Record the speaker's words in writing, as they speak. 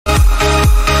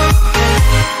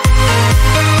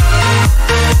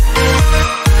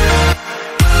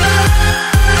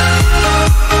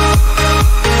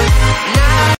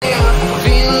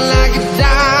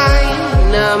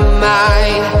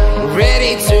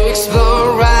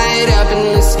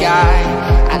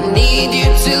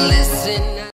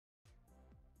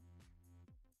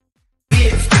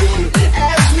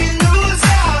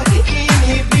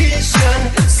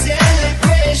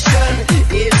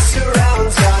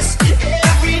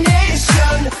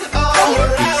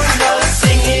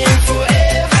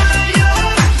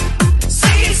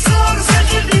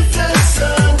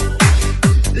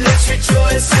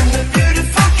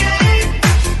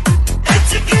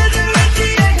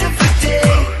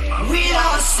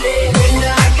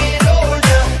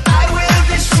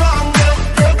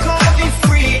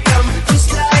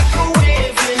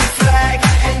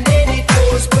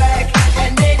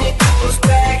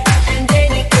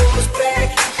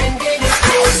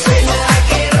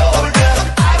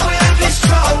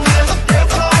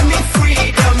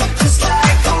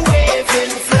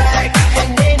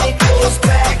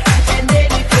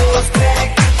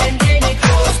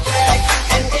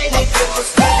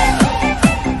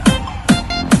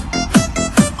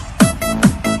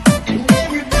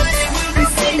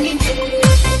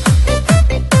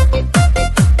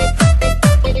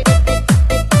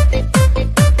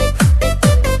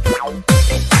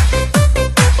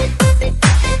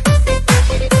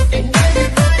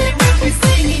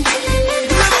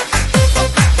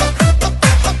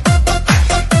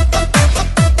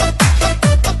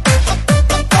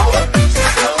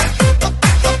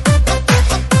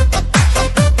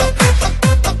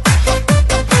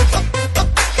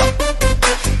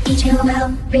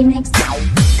Remix.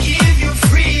 Give you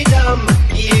freedom,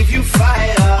 give you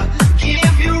fire,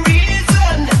 give you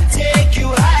reason, take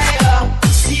you higher.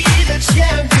 See the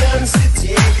champions,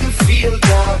 take the field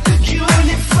now.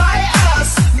 Unify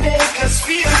us, make us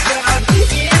feel proud.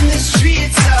 In the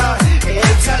streets,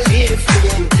 it's a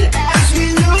living. As we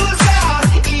lose our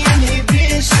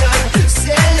inhibition,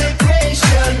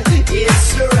 celebration, it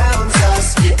surrounds us.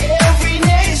 Every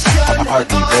nation,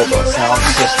 RD Global Sound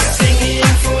System.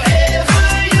 singing forever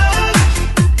young,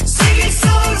 singing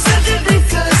songs underneath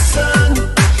the sun.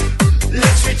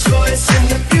 Let's rejoice in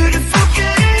the beautiful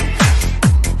game,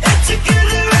 and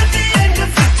together at the end of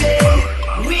the day,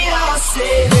 we all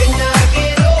say, when I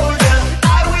get older,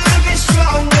 I will be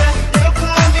stronger. They'll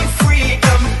call me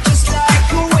freedom, just like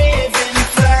a waving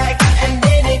flag. And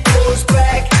then it goes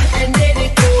back, and then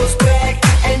it goes back,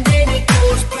 and then it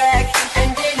goes back, and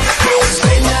then it goes.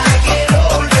 When I get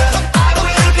older, I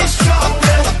will be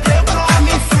stronger. They'll call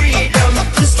me freedom,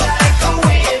 just like a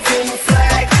waving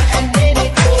flag. And then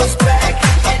it goes back,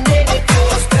 and then it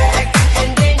goes back, and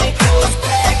then it goes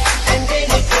back, and then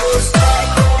it goes back.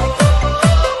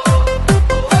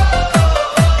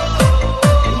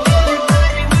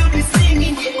 Everybody will be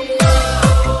singing, yeah.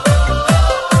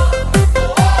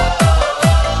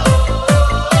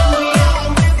 We all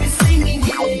will be singing,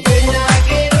 yeah. When I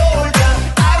get older,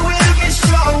 I will be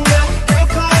stronger. They'll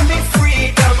call me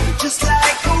freedom, just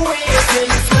like a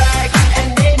waving flag. And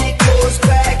then it goes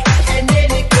back, and then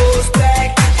it goes back,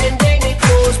 and then it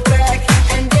goes back,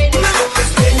 and then it goes.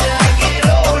 When I get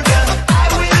older, I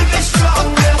will be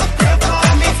stronger. They'll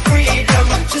call me freedom,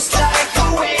 just like a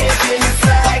waving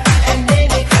flag. And then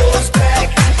it goes back,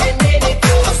 and then it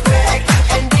goes back,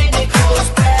 and then it goes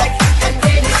back, and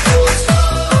then it goes.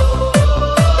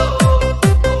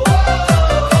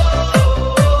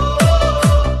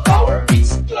 Power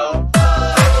Beats Club.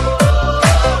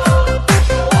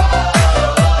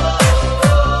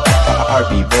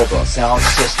 RB Global Sound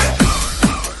System.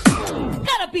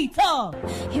 Gotta be tough.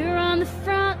 You're on the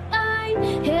front line,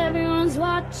 everyone's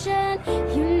watching.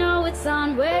 You know it's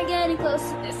on, we're getting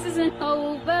closer, this isn't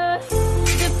over.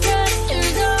 The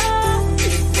pressure's on, you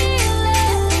feel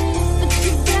it, but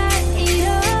you got it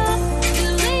up,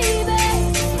 believe it.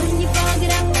 When you fog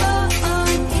it up, oh,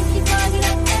 if you fog it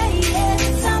up, hey, yeah.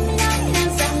 Samina,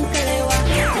 Sankalewa.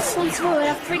 This one's for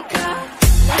Africa,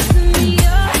 that's the New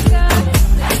Yorker.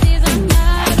 This is a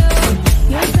motto,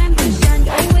 your time to shine,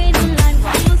 go wait in line,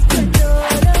 vamos por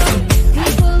todo.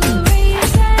 People are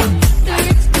raising their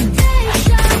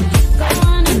expectation. Go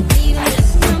on and be them,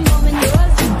 just for a moment, your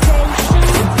hesitation.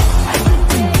 The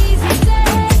day's a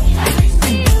day,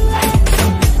 feel it,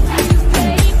 you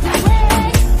pave the way,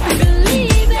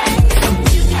 believe it.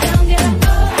 You can down, get up,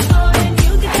 oh, and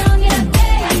you can down, get up,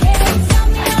 hey, hey.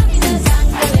 Samina,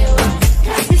 Sangalewa,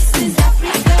 'cause this is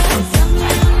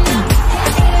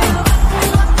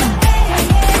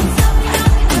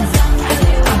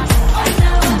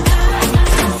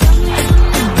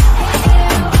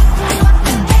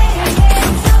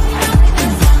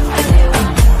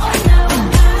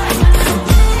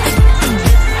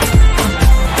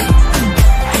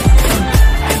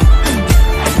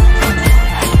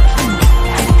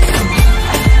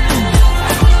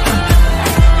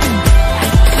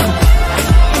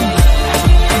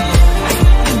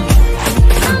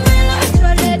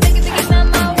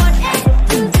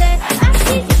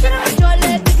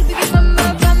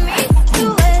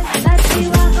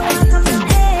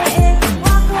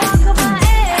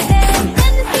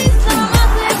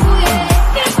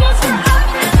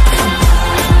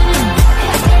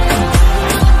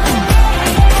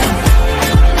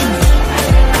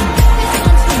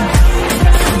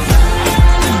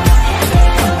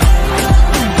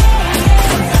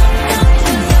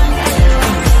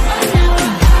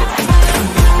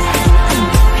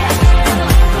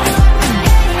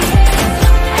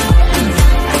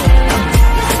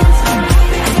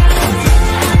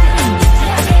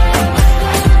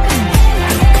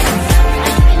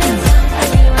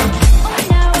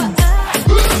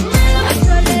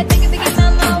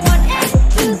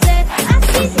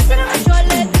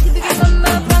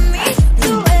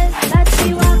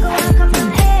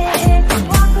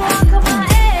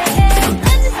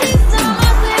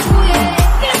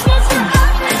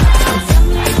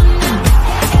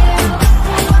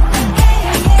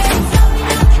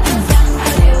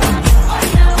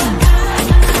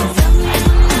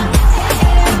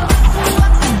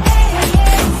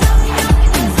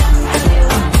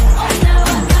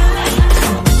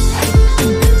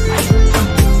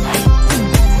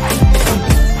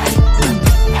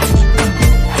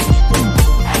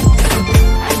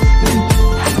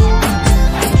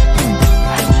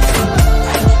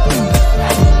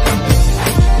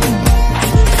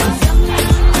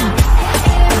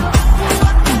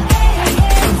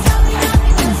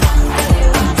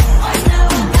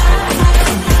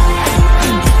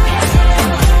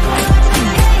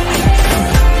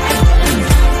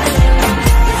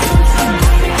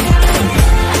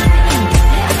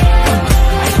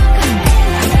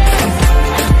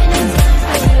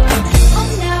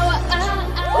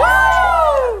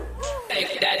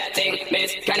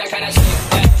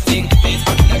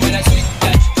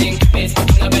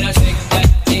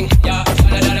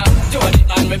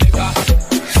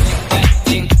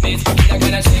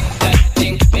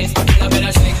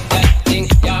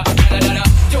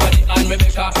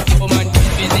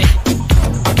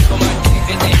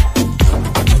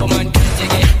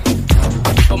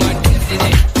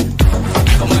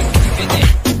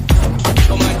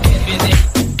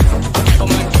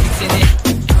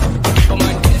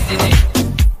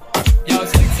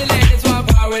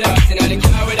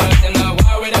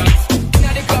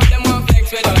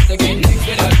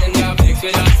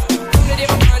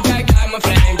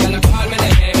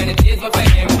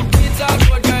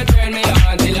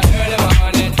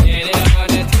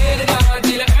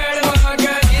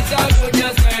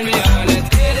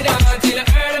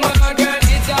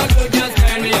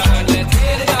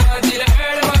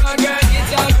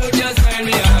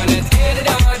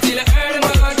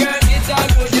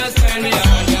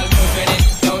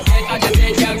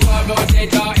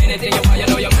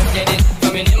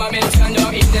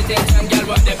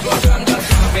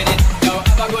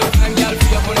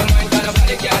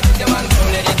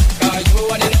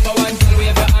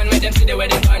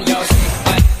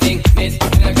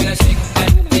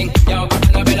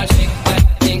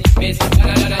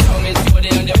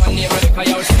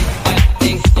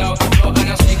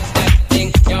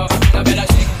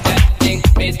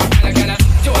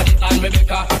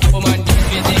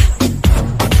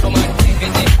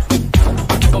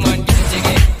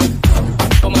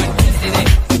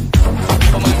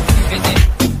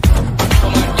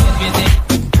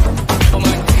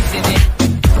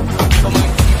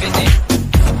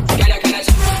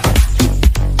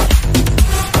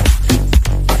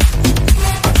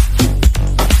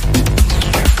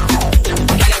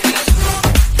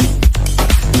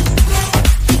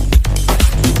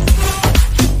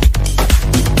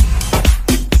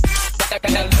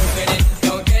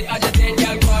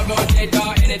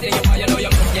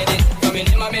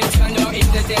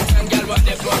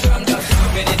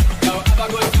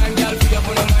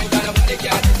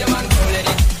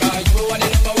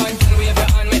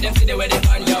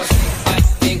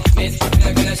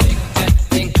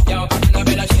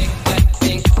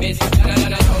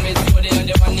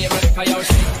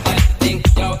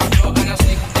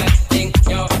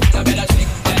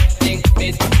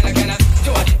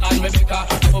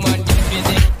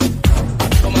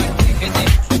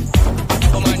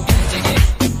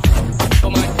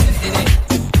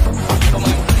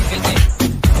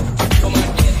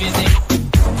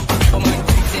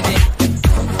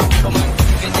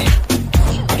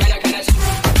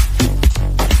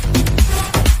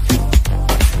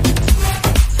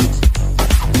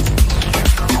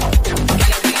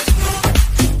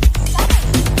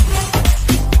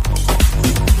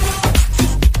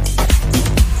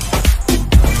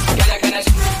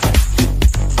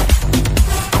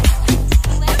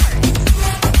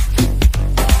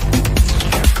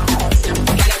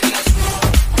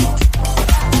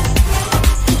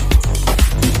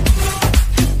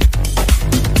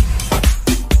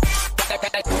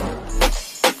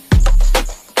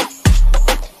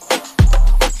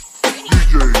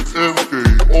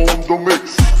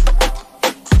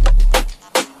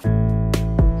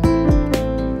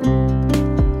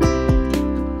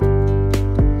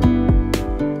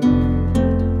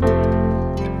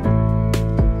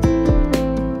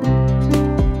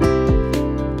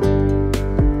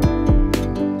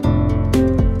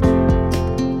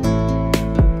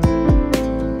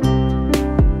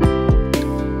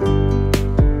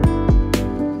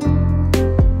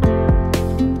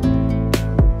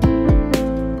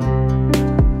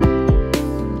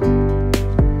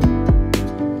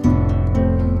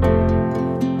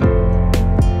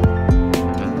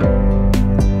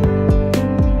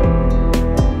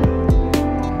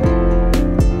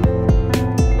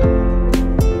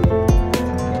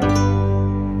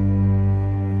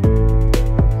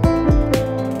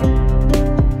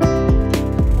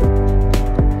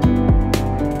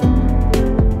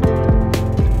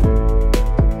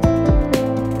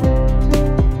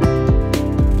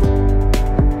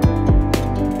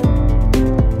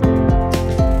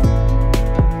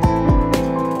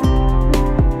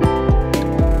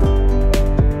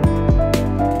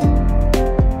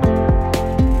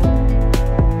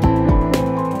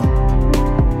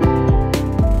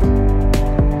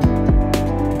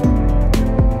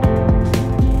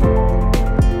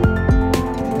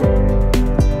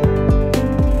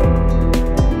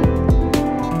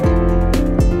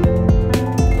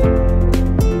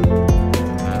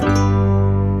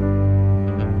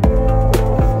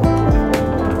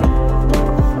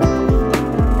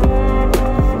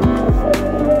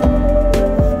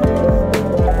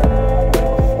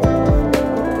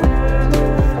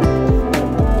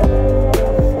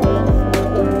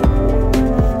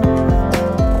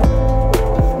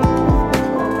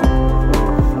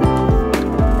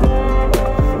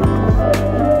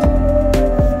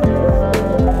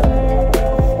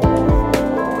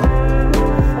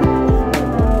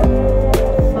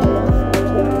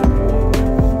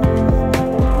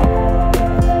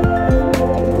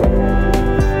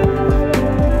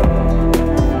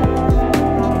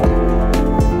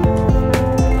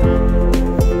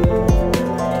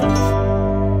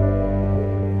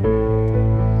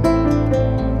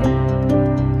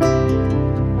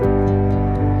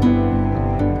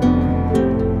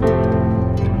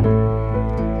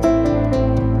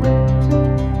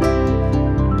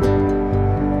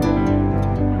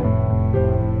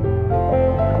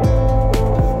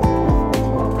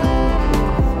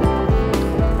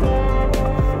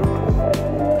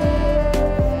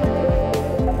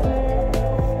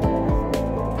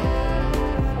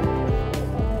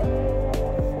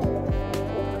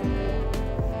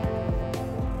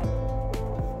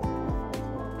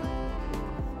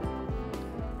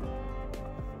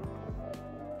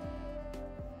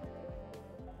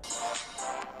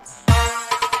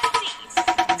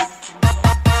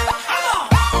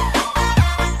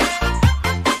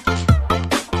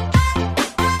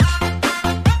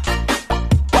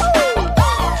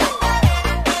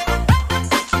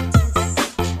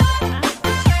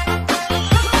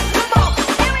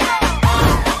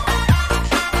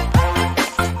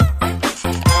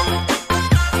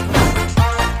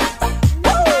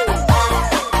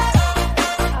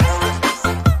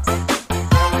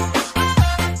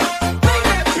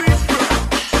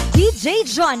DJ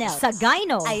Jonel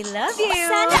Sagayno. I love you.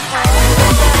 Sana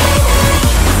all.